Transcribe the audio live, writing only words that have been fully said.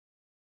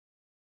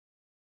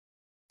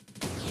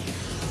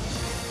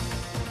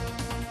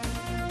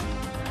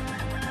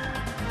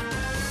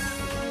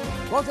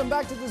Welcome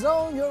back to The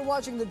Zone. You're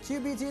watching the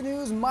QBT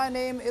News. My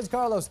name is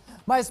Carlos.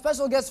 My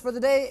special guest for the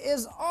day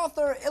is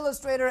author,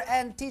 illustrator,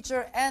 and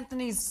teacher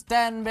Anthony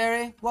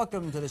Stanberry.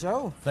 Welcome to the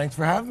show. Thanks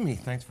for having me.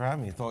 Thanks for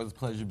having me. It's always a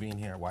pleasure being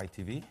here at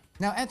YTV.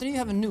 Now, Anthony, you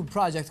have a new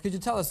project. Could you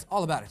tell us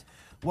all about it?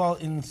 Well,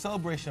 in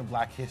celebration of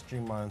Black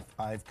History Month,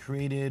 I've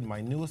created my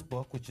newest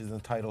book, which is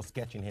entitled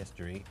Sketching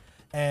History.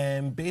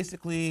 And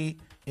basically,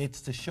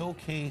 it's to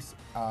showcase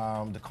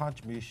the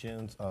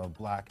contributions of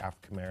Black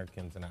African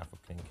Americans and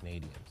African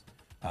Canadians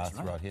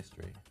throughout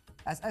history.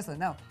 That's excellent.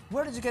 Now,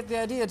 where did you get the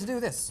idea to do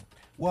this?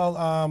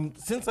 Well,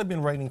 since I've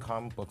been writing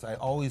comic books, I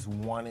always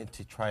wanted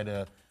to try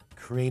to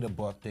create a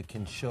book that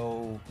can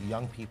show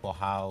young people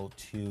how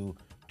to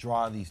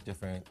draw these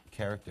different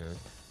characters,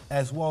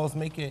 as well as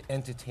make it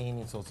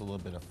entertaining so it's a little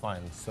bit of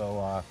fun.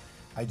 So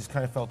I just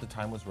kind of felt the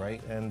time was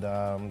right, and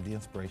the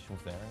inspiration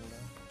was there,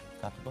 and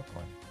got the book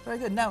going. Very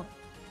good. Now,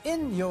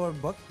 in your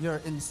book,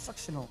 your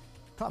instructional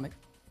comic,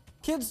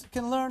 kids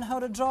can learn how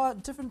to draw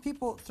different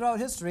people throughout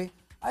history.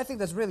 I think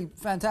that's really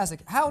fantastic.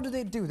 How do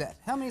they do that?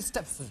 How many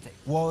steps does it take?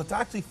 Well, it's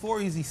actually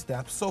 4 easy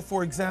steps. So,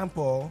 for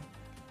example,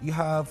 you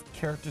have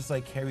characters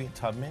like Harriet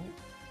Tubman,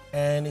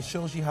 and it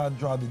shows you how to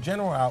draw the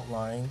general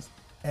outlines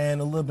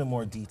and a little bit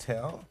more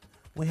detail.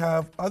 We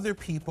have other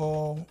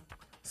people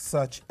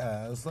such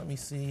as, let me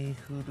see,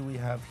 who do we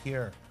have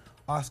here?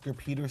 Oscar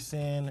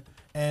Peterson,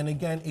 and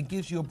again, it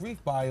gives you a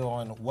brief bio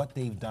on what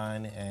they've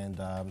done and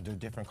their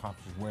different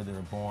accomplishments, where they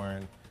were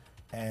born,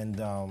 and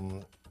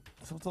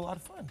so it's a lot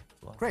of fun.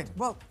 Great.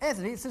 Well,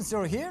 Anthony, since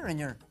you're here and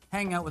you're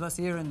hanging out with us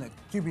here in the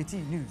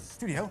QBT News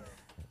studio,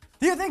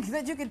 do you think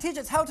that you can teach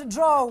us how to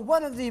draw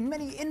one of the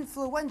many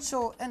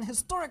influential and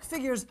historic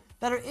figures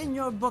that are in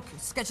your book,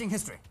 Sketching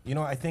History? You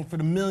know, I think for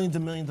the millions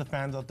and millions of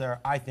fans out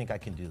there, I think I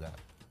can do that.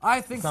 I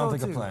think so, Sounds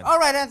like too. a plan. All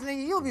right,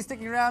 Anthony, you'll be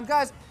sticking around,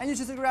 guys, and you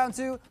should stick around,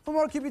 too, for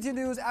more QBT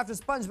News after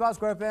SpongeBob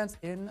SquarePants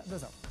in The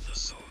Zone.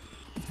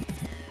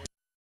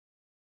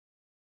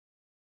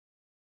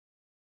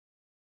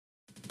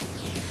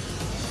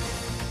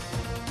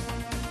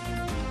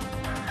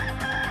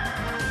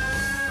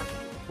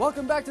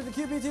 Welcome back to the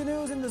QBT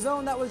News in The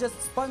Zone. That was just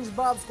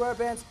SpongeBob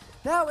SquarePants.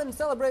 Now, in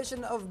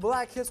celebration of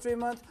Black History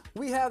Month,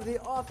 we have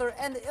the author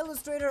and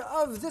illustrator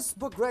of this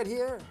book right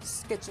here,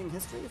 Sketching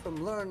History,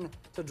 from Learn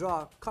to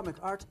Draw Comic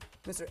Art,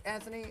 Mr.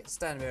 Anthony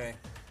Stanberry.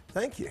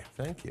 Thank you,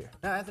 thank you.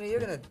 Now, Anthony, you're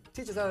going to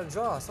teach us how to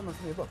draw someone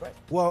from your book, right?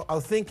 Well, I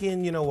was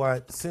thinking, you know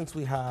what, since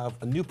we have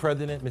a new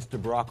president,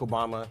 Mr. Barack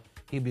Obama,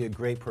 he'd be a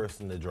great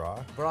person to draw.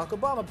 Barack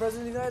Obama,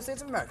 President of the United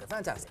States of America.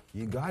 Fantastic.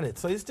 You got it.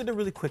 So I just did a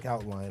really quick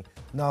outline.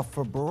 Now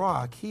for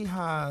Barack, he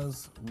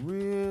has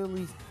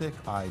really thick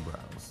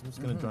eyebrows. I'm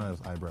just gonna draw his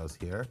eyebrows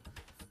here.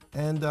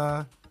 And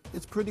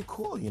it's pretty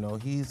cool, you know.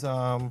 He's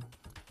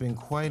been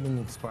quite an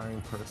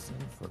inspiring person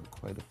for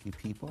quite a few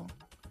people.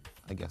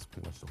 I guess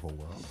pretty much the whole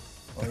world.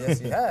 Oh, yes,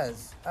 he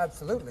has.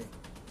 Absolutely.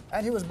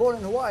 And he was born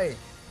in Hawaii,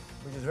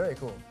 which is very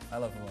cool. I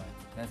love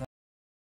Hawaii.